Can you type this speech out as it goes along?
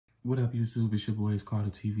What up, YouTube? It's your boy, it's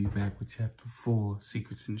Carter TV, back with Chapter 4,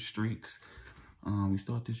 Secrets in the Streets. We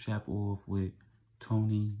start this chapter off with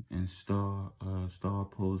Tony and Star. Star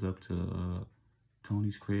pulls up to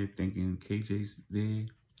Tony's crib thinking KJ's there.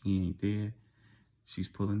 He ain't there. She's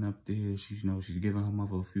pulling up there. She's giving her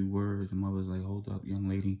mother a few words. The mother's like, hold up, young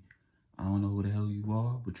lady. I don't know who the hell you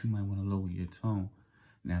are, but you might want to lower your tone.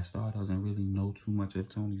 Now, Star doesn't really know too much of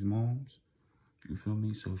Tony's moms. You feel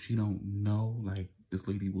me? So she don't know, like, this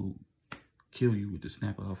lady will kill you with the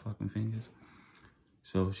snap of her fucking fingers.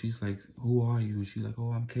 So she's like, who are you? And she's like,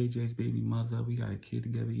 oh, I'm KJ's baby mother. We got a kid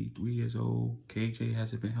together. He's 3 years old. KJ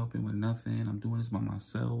hasn't been helping with nothing. I'm doing this by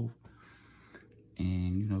myself.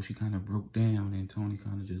 And, you know, she kind of broke down. And Tony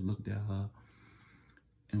kind of just looked at her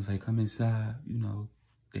and was like, come inside. You know,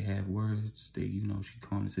 they have words. She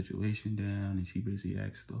calmed the situation down. And she basically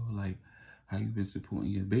asked her, like, how you been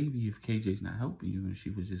supporting your baby if KJ's not helping you? And she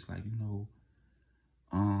was just like,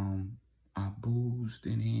 I boozed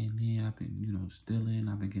in here and there. I've been, stealing.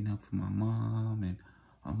 I've been getting help from my mom, and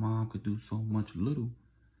my mom could do so much little.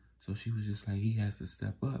 So she was just like, he has to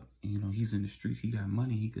step up. And, he's in the streets. He got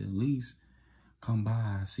money. He could at least come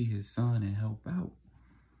by, see his son, and help out.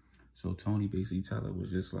 So Tony basically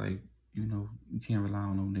was just like, you can't rely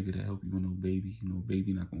on no nigga to help you with no baby.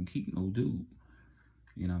 Baby not gonna keep no dude.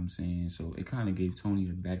 You know what I'm saying? So it kind of gave Tony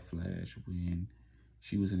a backflash when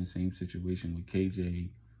she was in the same situation with KJ,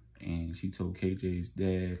 and she told KJ's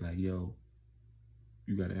dad, like, yo,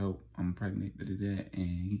 you gotta help. I'm pregnant,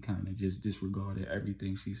 and he kind of just disregarded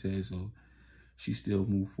everything she said. So she still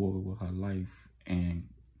moved forward with her life, and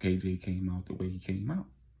KJ came out the way he came out.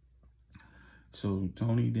 So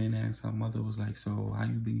Tony then asked her mother, was like, so how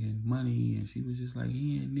you been getting money? And she was just like,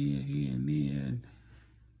 here and there, here and there. And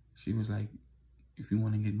she was like, if you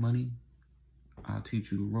want to get money, I'll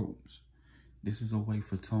teach you the ropes. This is a way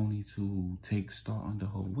for Tony to take Star under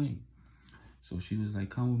her wing. So she was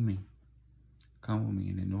like, come with me. Come with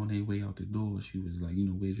me. And then on their way out the door, she was like,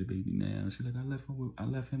 where's your baby now? She's like, I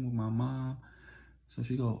left him with my mom. So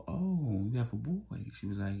she go, oh, you have a boy? She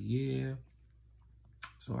was like, yeah.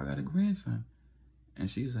 So I got a grandson. And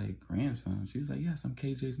she was like, grandson? She was like, yes, I'm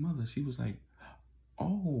KJ's mother. She was like,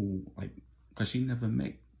 oh, like, because she never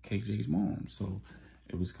met KJ's mom. So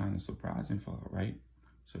it was kind of surprising for her, right?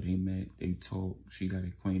 So they met, they talked, she got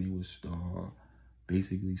acquainted with Star.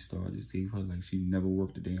 Basically, Star just gave her, like, she never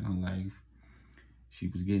worked a day in her life. She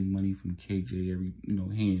was getting money from KJ every,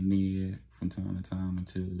 here and there from time to time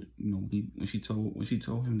until, when she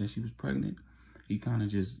told him that she was pregnant, he kind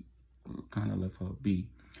of left her be.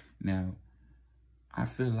 Now, I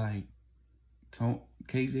feel like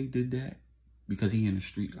KJ did that because he in the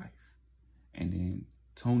street life. And then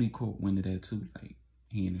Tony caught wind of that too. Like,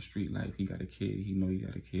 he in the street life, he got a kid, he know he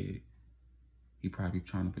got a kid. He probably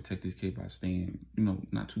trying to protect his kid by staying,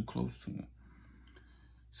 not too close to him.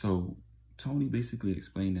 So Tony basically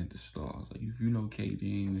explained that to Stars. Like, if you know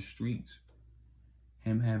KJ in the streets,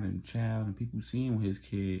 him having a child and people seeing with his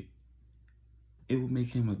kid, it would make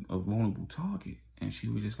him a vulnerable target. And she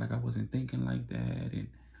was just like, I wasn't thinking like that. And,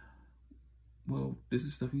 well, this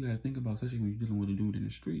is stuff you got to think about, especially when you're dealing with a dude in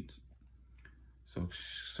the streets. So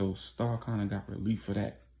Star kind of got relief for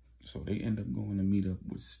that. So they end up going to meet up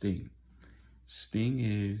with Sting. Sting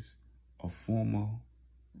is a former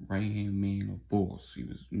right-hand man of Boss. He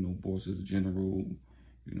was, Boss is a general.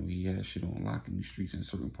 He had shit on lock in the streets in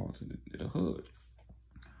certain parts of the hood.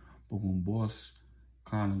 But when Boss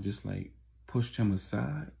kind of just like pushed him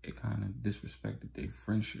aside, it kind of disrespected their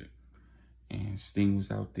friendship. And Sting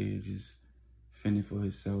was out there just fending for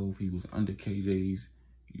himself. He was under KJ's,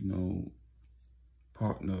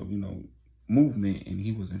 partner, movement, and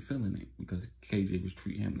he wasn't feeling it because KJ was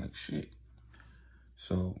treating him like shit.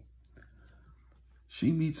 So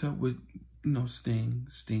she meets up with, Sting.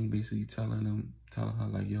 Sting basically telling her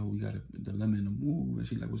like, yo, we got a dilemma in the move. And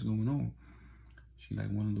she like, what's going on? She like,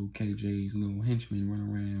 one of little KJ's little henchmen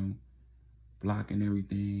run around blocking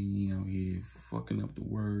everything, here fucking up the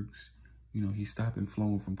works. He's stopping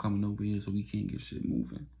Flow from coming over here so we can't get shit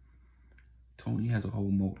moving. Tony has a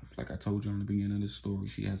whole motive. Like I told you in the beginning of the story,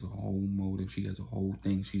 she has a whole motive. She has a whole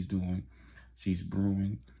thing she's doing. She's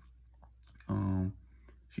brewing.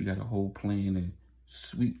 She got a whole plan to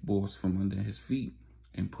sweep Boss from under his feet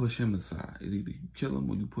and push him aside. It's either you kill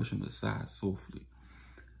him or you push him aside softly.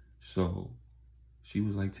 So she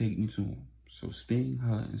was like, take me to him. So Sting,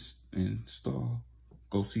 her, and Star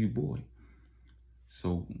go see Boy.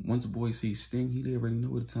 So once Boy sees Sting, he already know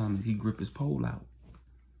what the time is. He grip his pole out.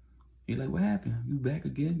 He like, what happened? You back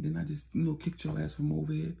again? Then I just, kicked your ass from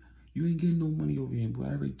over here. You ain't getting no money over here, boy.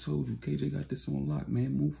 I already told you. KJ got this on lock,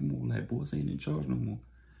 man. Move from all that. Boss ain't in charge no more.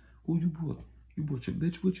 Who you brought? You brought your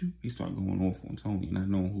bitch with you? He started going off on Tony, not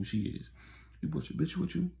knowing who she is. You brought your bitch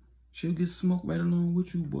with you? She'll get smoked right along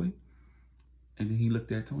with you, boy. And then he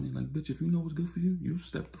looked at Tony like, bitch, if you know what's good for you, you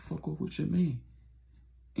step the fuck off with your man.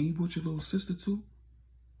 And you brought your little sister too?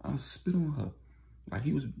 I'll spit on her. Like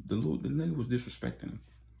the nigga was disrespecting him.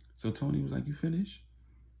 So Tony was like, you finished?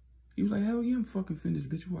 He was like, hell yeah, I'm fucking finished,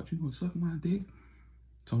 bitch. What, you gonna suck my dick?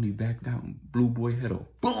 Tony backed out and blew boy head off.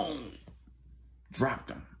 Boom! Dropped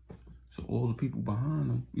him. So all the people behind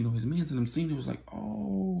him, you know, his mans and them seen it was like,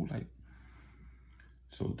 oh, like.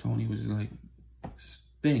 So Tony was like,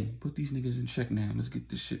 thing, put these niggas in check now. Let's get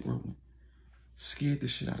this shit rolling. Scared the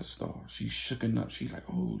shit out of Star. She's shooken up. She's like,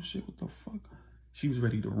 oh shit, what the fuck? She was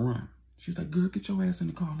ready to run. She was like, girl, get your ass in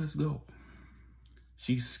the car. Let's go.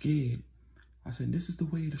 She's scared. I said, this is the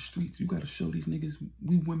way of the streets. You got to show these niggas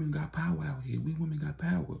we women got power out here. We women got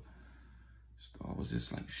power. Star was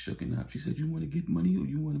just like shooken up. She said, you want to get money or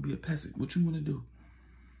you want to be a peasant? What you want to do?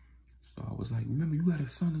 Star was like, remember, you got a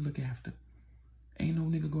son to look after. Ain't no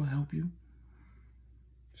nigga gonna help you.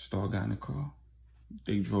 Star got in the car.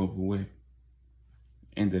 They drove away.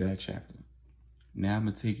 End of that chapter. Now I'm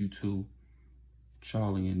going to take you to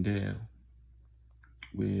Charlie and Dale,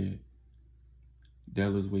 where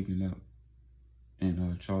Dale is waking up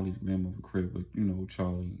in Charlie's grandmother's crib, but you know,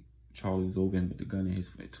 Charlie's over him with the gun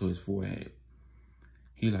to his forehead.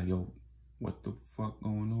 He like, yo, what the fuck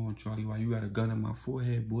going on, Charlie? Why you got a gun in my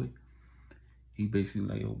forehead, boy? He basically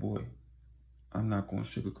like, yo, boy, I'm not going to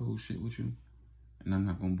sugarcoat shit with you, and I'm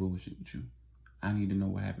not going to bullshit with you. I need to know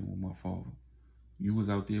what happened with my father. You was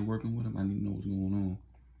out there working with him. I need to know what's going on.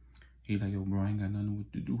 He like, yo, bro, I ain't got nothing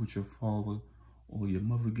to do with your father or your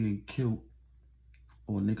mother getting killed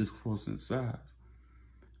or niggas crossing sides.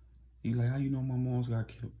 He like, how you know my mom's got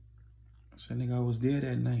killed? I said, nigga, I was there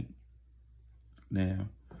that night. Now,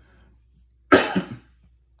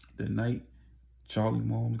 the night Charlie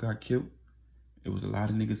moms got killed, there was a lot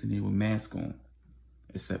of niggas in there with masks on,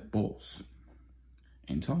 except Boss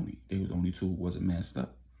and Tony. They was the only two who wasn't masked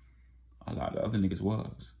up. A lot of other niggas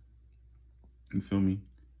was. You feel me?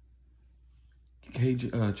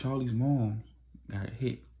 Charlie's mom got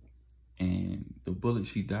hit, and the bullet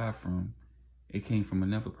she died from, it came from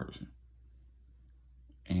another person.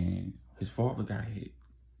 And his father got hit.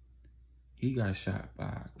 He got shot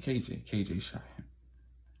by KJ. KJ shot him.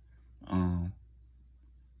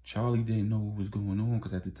 Charlie didn't know what was going on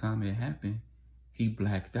because at the time it happened, he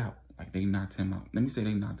blacked out. Like they knocked him out. Let me say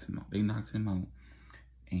they knocked him out. They knocked him out,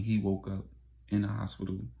 and he woke up in the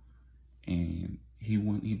hospital, and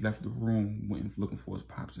he left the room, went looking for his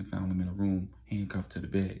pops and found him in a room, handcuffed to the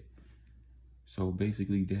bed. So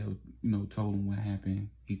basically, Dale, you know, told him what happened.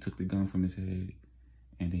 He took the gun from his head,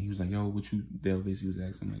 and then he was like, yo, Dale basically was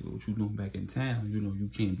asking, like, what you doing back in town? You know, you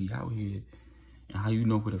can't be out here. And how you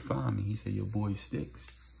know where to find me? He said, your boy Sticks.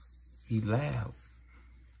 He loud.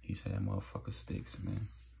 He said, that motherfucker Sticks, man.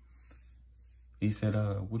 He said,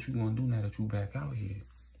 what you gonna do now that you back out here?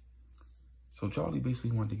 So Charlie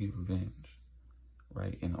basically wanted to get revenge,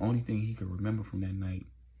 right? And the only thing he could remember from that night,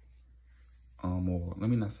 or let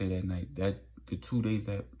me not say that night, that the 2 days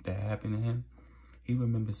that happened to him, he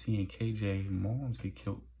remembered seeing KJ moms get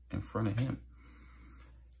killed in front of him.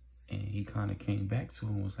 And he kind of came back to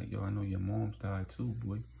him and was like, yo, I know your mom's died too,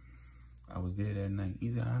 boy. I was there that night.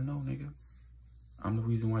 He said, I know, nigga. I'm the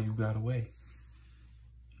reason why you got away.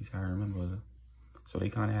 He said, I remember. So they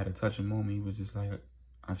kind of had a touching moment. He was just like,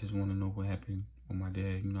 I just want to know what happened with my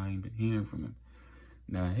dad. You know, I ain't been hearing from him.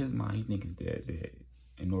 Now, in his mind, he think his dad dead.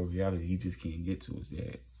 In all reality, he just can't get to his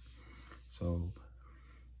dad. So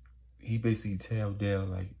he basically tell Dale,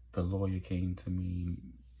 like, the lawyer came to me,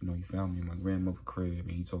 you know, he found me in my grandmother's crib,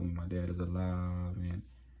 and he told me my dad is alive, and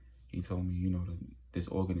he told me, you know, this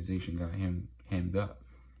organization got him hemmed up.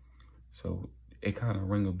 So it kind of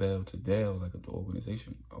rang a bell to Dale, like, the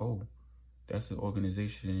organization. Oh, that's the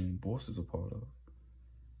organization Boss is a part of.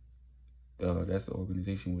 That's the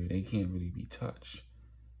organization where they can't really be touched.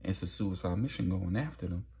 It's a suicide mission going after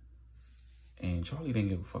them. And Charlie didn't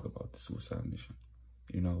give a fuck about the suicide mission.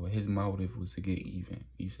 You know, his motive was to get even.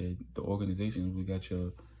 He said, the organization, we got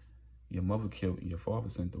your mother killed and your father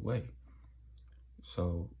sent away.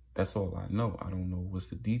 So that's all I know. I don't know what's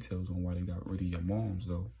the details on why they got rid of your moms,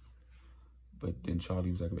 though. But then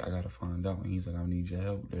Charlie was like, I got to find out. And he's like, I need your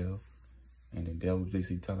help, Dale. And then Dale was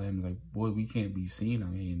basically telling him, like, boy, we can't be seen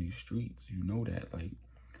out here in these streets. You know that. Like,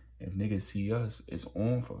 if niggas see us, it's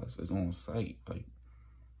on for us. It's on sight. Like,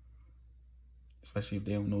 especially if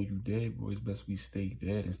they don't know you dead, boy, it's best we stay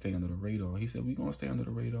dead and stay under the radar. He said, we gonna stay under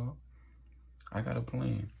the radar. I got a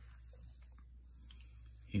plan.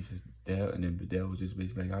 He said, Dale, and then Dale was just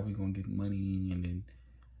basically like, how we gonna get money? And then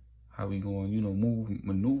how we going, you know,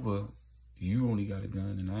 maneuver. You only got a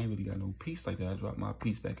gun, and I ain't really got no piece like that. I dropped my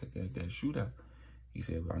piece back at that shootout. He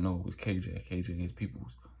said, well, I know it was KJ and his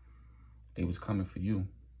peoples. They was coming for you.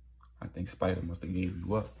 I think Spider must have gave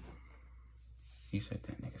you up. He said,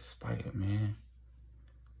 that nigga Spider, man.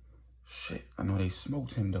 Shit, I know they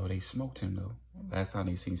smoked him, though. Last time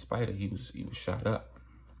they seen Spider, he was shot up.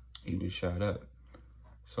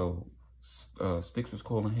 So, Sticks was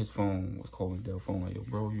calling his phone, was calling Dell's phone, like, yo,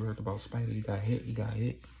 bro, you heard about Spider? He got hit.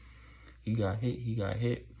 He's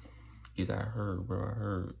like, I heard, bro, I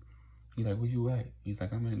heard. He's like, where you at? He's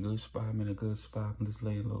like, I'm in a good spot. I'm just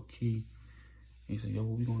laying low key. He said, yo,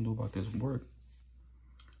 what we gonna do about this work?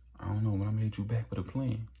 I don't know, but I'm gonna hit you back with a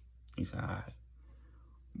plan. He said, all right.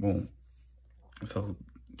 Boom. So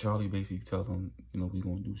Charlie basically tells him, you know, we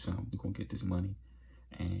gonna do something. We gonna get this money.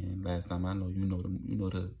 And last time I know, you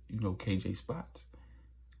know KJ spots.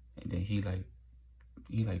 And then he like,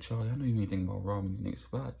 Charlie, I know you ain't thinking about robbing these niggas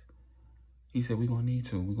spots. He said, we gonna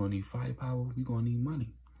need firepower. We gonna need money.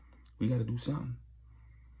 We gotta do something.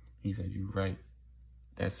 He said, you right.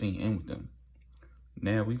 That scene end with them.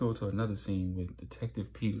 Now we go to another scene with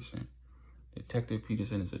Detective Peterson. Detective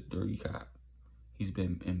Peterson is a dirty cop. He's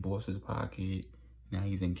been in Boss's pocket. Now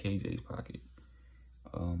he's in KJ's pocket.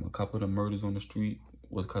 A couple of the murders on the street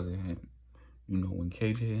was because of him. You know, when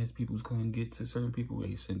KJ and his people couldn't get to certain people,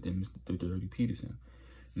 they sent them Mr. Dirty Peterson.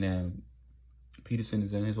 Now, Peterson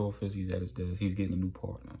is in his office. He's at his desk. He's getting a new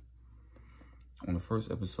partner. On the first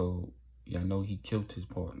episode, y'all know he killed his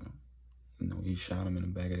partner. You know, he shot him in the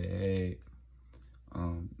back of the head.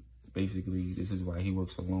 Basically, this is why he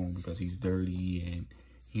works alone, because he's dirty and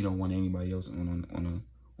he don't want anybody else on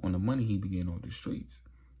the money he be getting off the streets.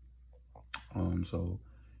 So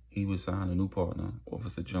he was signed a new partner,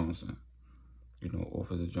 Officer Johnson. You know,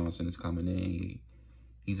 Officer Johnson is coming in.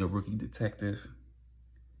 He's a rookie detective,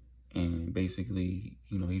 and basically,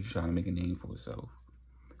 you know, he's trying to make a name for himself.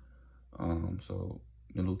 So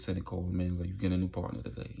the lieutenant called him in, like, you get a new partner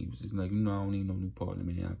today. He was just like, you know, I don't need no new partner,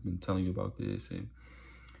 man. I've been telling you about this. And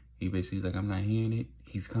he basically like, I'm not hearing it.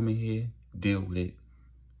 He's coming here, deal with it,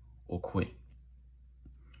 or quit.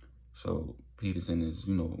 So Peterson is,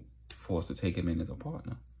 you know, forced to take him in as a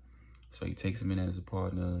partner. So he takes him in as a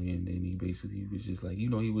partner, and then he basically was just like, you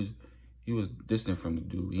know, he was distant from the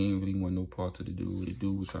dude. He ain't really want no part to the dude. The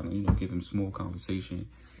dude was trying to, you know, give him small conversation.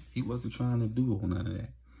 He wasn't trying to do all none of that.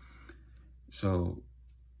 So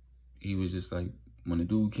he was just like, when the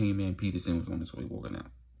dude came in, Peterson was on his way walking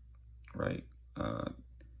out, right?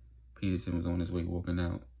 Peterson was on his way walking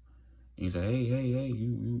out. And he's like, hey,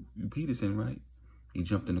 you Peterson, right? He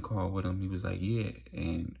jumped in the car with him. He was like, yeah.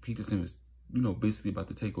 And Peterson was, you know, basically about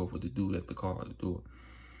to take off with the dude at the car at the door.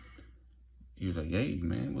 He was like, hey,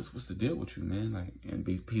 man, what's the deal with you, man? Like, and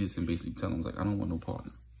Peterson basically telling him, like, I don't want no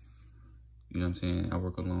partner. You know what I'm saying? I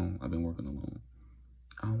work alone. I've been working alone.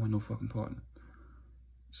 I don't want no fucking partner.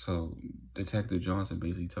 So Detective Johnson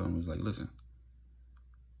basically told him, was like, listen,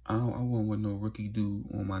 I won't want no rookie dude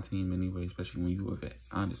on my team anyway, especially when you're a vet.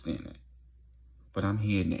 I understand that. But I'm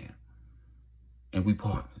here now. And we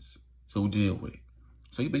partners. So deal with it.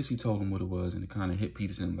 So he basically told him what it was, and it kind of hit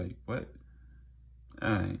Peterson like, what? All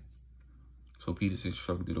right. So Peterson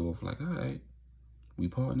shrugged it off like, all right, we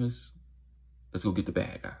partners. Let's go get the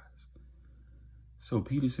bad guys. So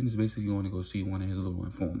Peterson is basically going to go see one of his little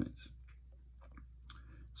informants.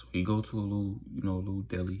 So he go to a little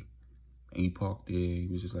deli, and he parked there. He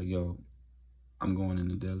was just like, yo, I'm going in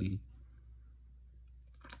the deli,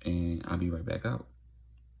 and I'll be right back out.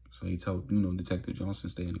 So he told, Detective Johnson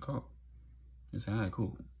stay in the car. He said, all right,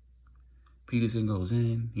 cool. Peterson goes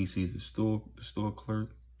in. He sees the store clerk.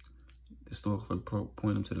 The store clerk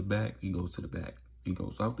point him to the back. He goes to the back. He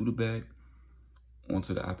goes out through the back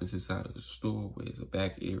onto the opposite side of the store where there's a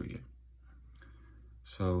back area.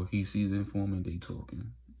 So he sees the informant. They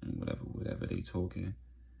talking and whatever they talking.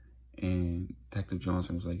 And Detective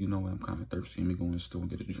Johnson was like, you know what? I'm kind of thirsty. Let me go in the store and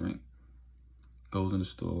get a drink. Goes in the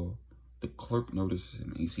store. The clerk notices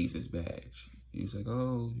him and he sees his badge. He was like,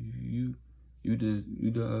 oh, you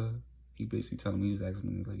he basically telling me, he was asking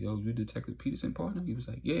me, he was like, yo, you Detective Peterson partner? He was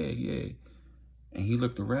like, yeah. And he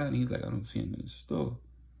looked around and he's like, I don't see him in the store.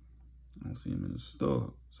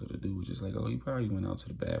 So the dude was just like, oh, he probably went out to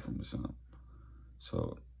the bathroom or something.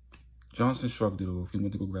 So Johnson shrugged it off. He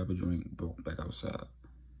went to go grab a drink, broke back outside.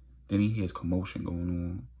 Then he hears commotion going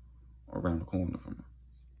on around the corner from him.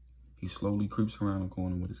 He slowly creeps around the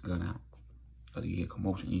corner with his gun out. Because he hear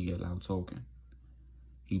commotion, he hear loud talking.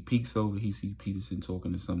 He peeks over, he sees Peterson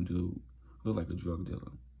talking to some dude, look like a drug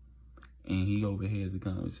dealer. And he overhears the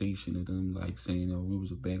conversation of them, like, saying, oh, we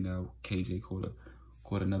was a bang out, KJ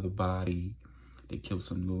caught another body. they killed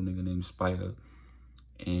some little nigga named Spider.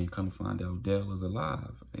 And come to find out Dale is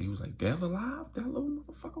alive. And he was like, Dale alive? That little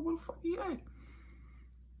motherfucker, where the fuck he at?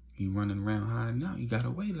 He running around hiding out. He got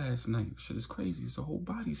away last night. Shit is crazy. It's a whole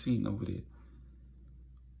body scene over there.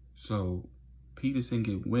 So Peterson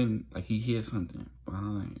get wind, like he hears something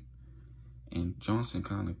behind. And Johnson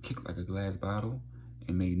kind of kicked like a glass bottle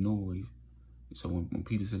and made noise. So when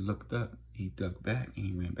Peterson looked up, he ducked back and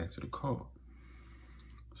he ran back to the car.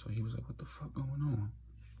 So he was like, what the fuck going on?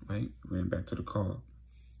 Right? Ran back to the car.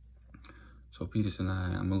 So Peterson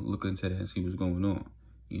and I'm gonna look into that and see what's going on.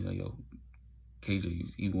 He's like, yo,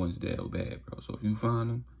 KJ, he wants Dale bad, bro. So if you find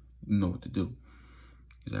him, you know what to do.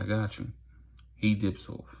 He's like, I got you. He dips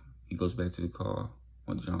off. He goes back to the car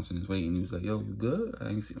while Johnson is waiting. He was like, yo, you good?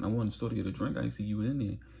 I wanted to store to get a drink. I didn't see you in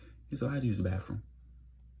there. He said, I had to use the bathroom.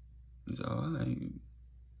 He's like, all right.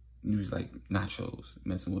 He was like, nachos,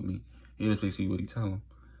 messing with me. He didn't see what he tell him.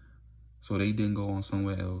 So they didn't go on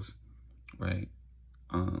somewhere else, right?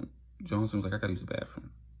 Johnson was like, I gotta use the bathroom.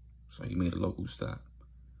 So he made a local stop.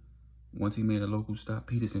 Once he made a local stop,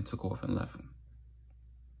 Peterson took off and left him.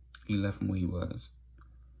 He left him where he was.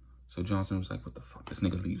 So Johnson was like, what the fuck? This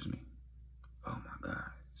nigga leaves me. Oh my God,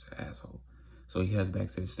 he's an asshole. So he heads back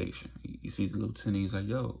to the station. He sees the lieutenant. He's like,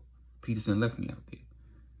 yo, Peterson left me out there.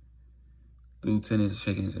 The lieutenant is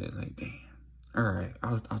shaking his head like, damn. All right,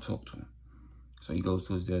 I'll talk to him. So he goes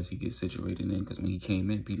to his desk. He gets situated in, because when he came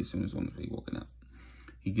in, Peterson was on his way walking out.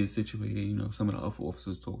 He gets situated, you know, some of the other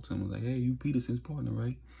officers talk to him. Was like, hey, you Peterson's partner,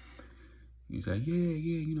 right? He's like, yeah,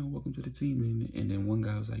 you know, welcome to the team. And then one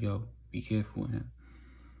guy was like, yo, be careful with him.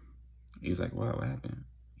 He was like, wow, what happened?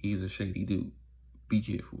 He's a shady dude. Be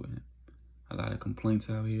careful with him. A lot of complaints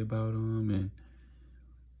out here about him. And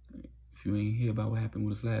if you ain't hear about what happened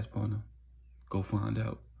with his last partner, go find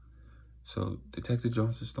out. So Detective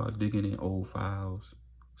Johnson started digging in old files,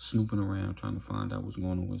 snooping around, trying to find out what's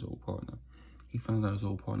going on with his old partner. He found out his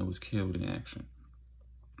old partner was killed in action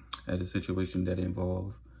at a situation that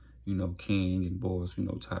involved, you know, King and Boss, you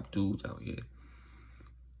know, top dudes out here.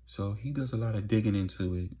 So he does a lot of digging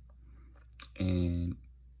into it, and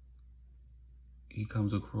he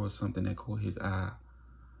comes across something that caught his eye,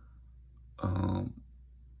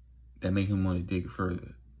 that made him want to dig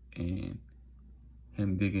further. And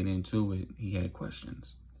him digging into it, he had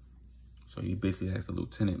questions. So he basically asked the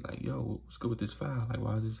lieutenant, like, yo, what's good with this file? Like,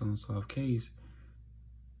 why is this an unsolved case?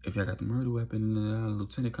 If y'all got the murder weapon, and the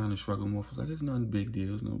lieutenant kind of shrugged him off. Was like, it's not a big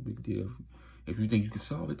deal. It's no big deal. If you think you can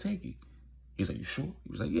solve it, take it. He was like, you sure? He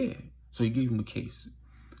was like, yeah. So he gave him a case.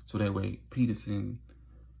 So that way, Peterson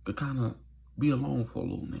could kind of be alone for a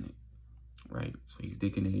little minute, right? So he's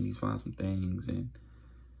digging in, he's finding some things. And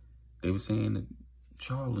they were saying that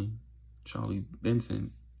Charlie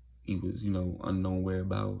Benson, he was, you know, unknown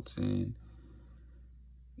whereabouts, and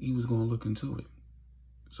he was going to look into it.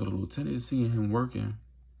 So the lieutenant is seeing him working.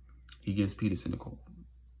 He gives Peterson a call.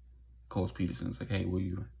 Calls Peterson. It's like, hey, where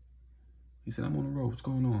you? He said, I'm on the road. What's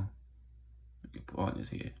going on? Your partner's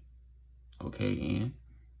here. Okay, and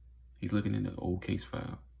he's looking in the old case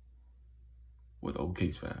file. What old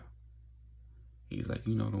case file? He's like,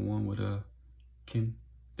 you know, the one with Kim,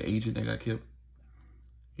 the agent that got killed.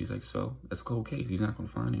 He's like, so that's a cold case. He's not going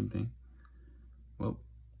to find anything. Well,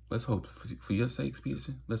 let's hope, for your sakes,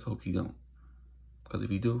 Peterson, let's hope he don't. Because if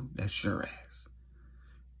he do, that's your ass.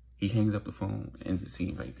 He hangs up the phone, ends the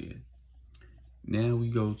scene right there. Now we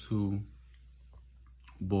go to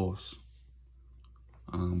Boss.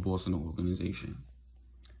 Boss in the organization.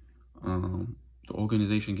 The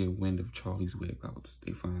organization get wind of Charlie's whereabouts.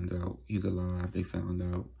 They find out he's alive. They found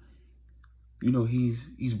out, you know,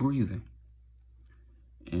 he's breathing.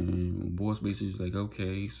 And Boss basically is like,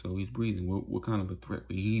 okay, so he's breathing. What kind of a threat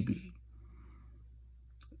would he be?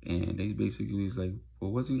 And they basically was like,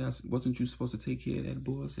 well, wasn't you supposed to take care of that,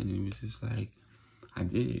 Boss? And it was just like, I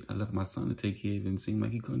did. I left my son to take care of it, and it seemed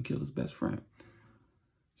like he couldn't kill his best friend.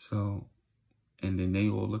 So, and then they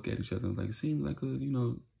all look at each other and like, it seemed like a, you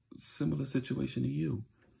know, similar situation to you.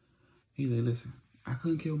 He's like, listen, I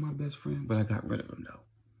couldn't kill my best friend, but I got rid of him though.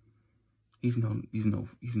 He's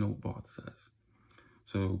no bother to us.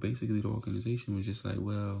 So basically the organization was just like,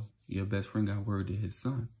 well, your best friend got word to his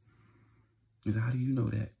son. He's like, how do you know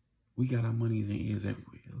that? We got our monies and ears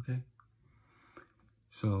everywhere, okay?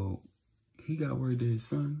 So he got word to his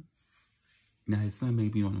son. Now his son may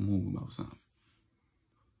be on the move about something.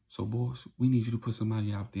 So Boss, we need you to put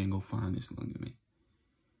somebody out there and go find this young man.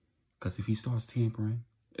 Because if he starts tampering,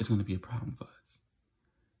 it's going to be a problem for us.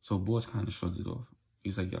 So Boss kind of shrugs it off.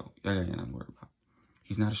 He's like, yo, I got nothing to worry about.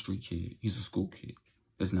 He's not a street kid. He's a school kid.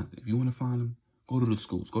 There's nothing. If you want to find him, go to the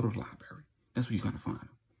schools. Go to the library. That's where you're going to find him.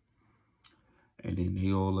 And then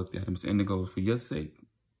they all looked at him and it goes, for your sake,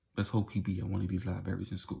 let's hope he be at one of these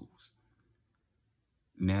libraries and schools.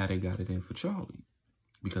 Now they got it in for Charlie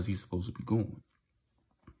because he's supposed to be going.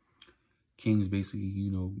 King's basically,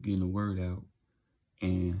 you know, getting the word out.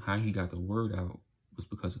 And how he got the word out was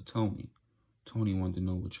because of Tony. Tony wanted to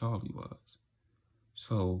know what Charlie was.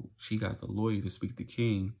 So she got the lawyer to speak to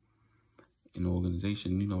King in the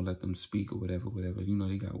organization, you know, let them speak or whatever. You know,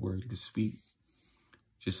 they got word to speak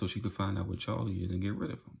just so she could find out what Charlie is and get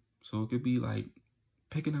rid of him. So it could be like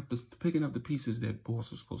picking up the pieces that Boss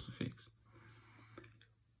was supposed to fix.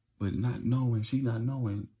 But she not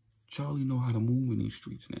knowing, Charlie know how to move in these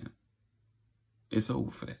streets now. It's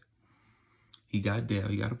over for that. He got Dale,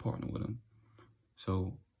 he got a partner with him.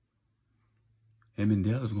 So him and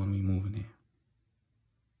Dale is going to be moving in.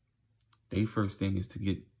 Their first thing is to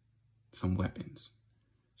get some weapons.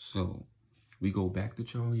 So we go back to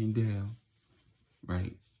Charlie and Dale,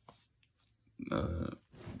 right?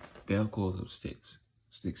 Dale calls up Sticks.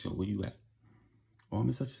 Sticks, yo, where you at? Oh, I'm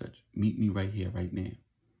in such and such. Meet me right here, right now.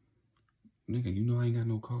 Nigga, you know I ain't got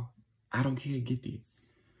no car. I don't care, get there.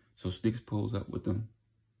 So Sticks pulls up with them.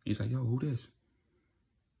 He's like, yo, who this?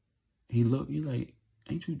 He like,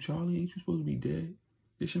 ain't you Charlie? Ain't you supposed to be dead?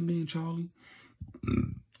 This your man Charlie?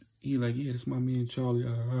 He like, yeah, this my man Charlie.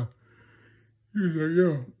 He's like,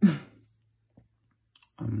 yo.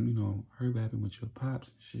 You know, heard what happened with your pops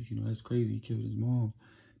and shit. You know, that's crazy. He killed his mom.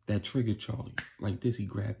 That triggered Charlie. Like this, he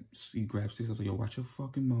grabbed Sticks. I was like, yo, watch your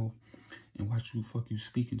fucking mouth and watch who the fuck you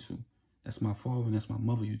speaking to. That's my father and that's my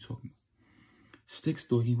mother you talking about. Sticks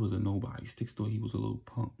thought he was a nobody. Sticks thought he was a little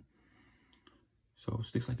punk. So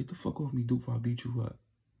Sticks like, get the fuck off me, dude, before I beat you up.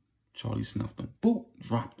 Charlie snuffed him. Boop,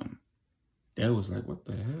 dropped him. That was like, what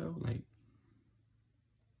the hell? Like,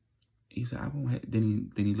 he said, I won't.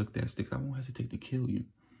 Then he looked at Sticks. I won't hesitate to kill you.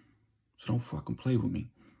 So don't fucking play with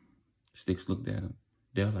me. Sticks looked at him.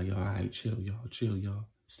 They're like, yo, all right, chill, y'all.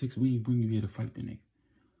 Sticks, we ain't bring you here to fight the nigga.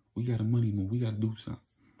 We got a money move. We got to do something.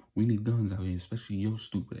 We need guns out here, especially your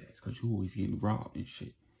stupid ass, because you always getting robbed and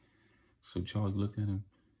shit. So Charlie looked at him.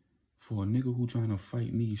 For a nigga who trying to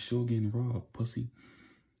fight me, sure getting robbed, pussy.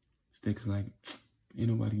 Sticks like, ain't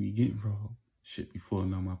nobody be getting robbed. Shit be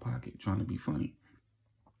falling out my pocket, trying to be funny.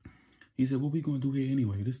 He said, what we gonna do here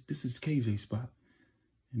anyway? This is KJ's spot.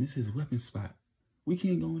 And this is weapon spot. We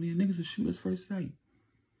can't go in there. Niggas will shoot us first sight.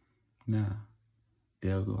 Nah.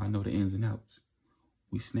 They'll go, I know the ins and outs.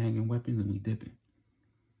 We snagging weapons and we dipping.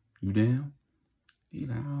 You down? He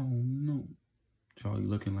like, I don't know. Charlie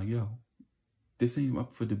looking like, yo, this ain't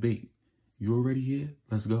up for debate. You already here?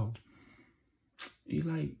 Let's go. He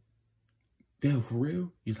like, Dale, for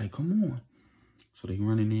real? He's like, come on. So they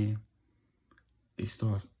run in there. They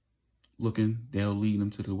start looking. They'll lead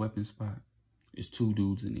them to the weapon spot. There's two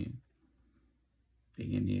dudes in there.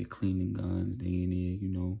 They in there cleaning guns. They in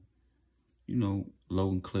there, you know,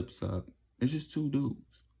 loading clips up. It's just two dudes.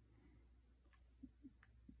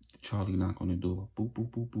 Charlie knock on the door. Boop,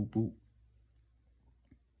 boop, boop, boop, boop.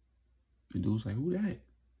 The dude's like, who that?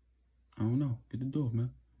 I don't know. Get the door,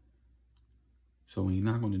 man. So when he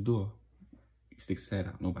knock on the door, he sticks his head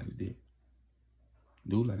out. Nobody's there.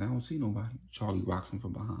 Dude like, I don't see nobody. Charlie rocks him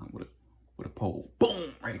from behind with a pole.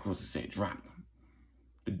 Boom! Right across his head. Dropped him.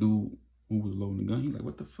 The dude who was loading the gun, he's like,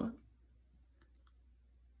 what the fuck?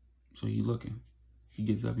 So he looking. He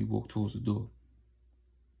gets up. He walks towards the door.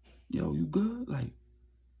 Yo, you good? Like,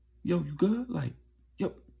 yo, you good? Like,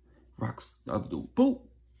 yep. Rocks the other dude. Boom!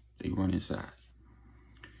 They run inside.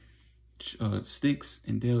 Sticks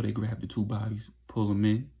and Dale, they grab the two bodies, pull them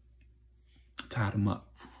in, tie them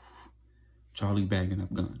up. Charlie bagging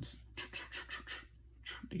up guns.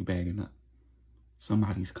 They bagging up.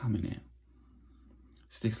 Somebody's coming in.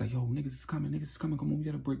 Sticks like, yo, niggas is coming, come on, we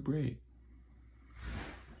gotta break bread.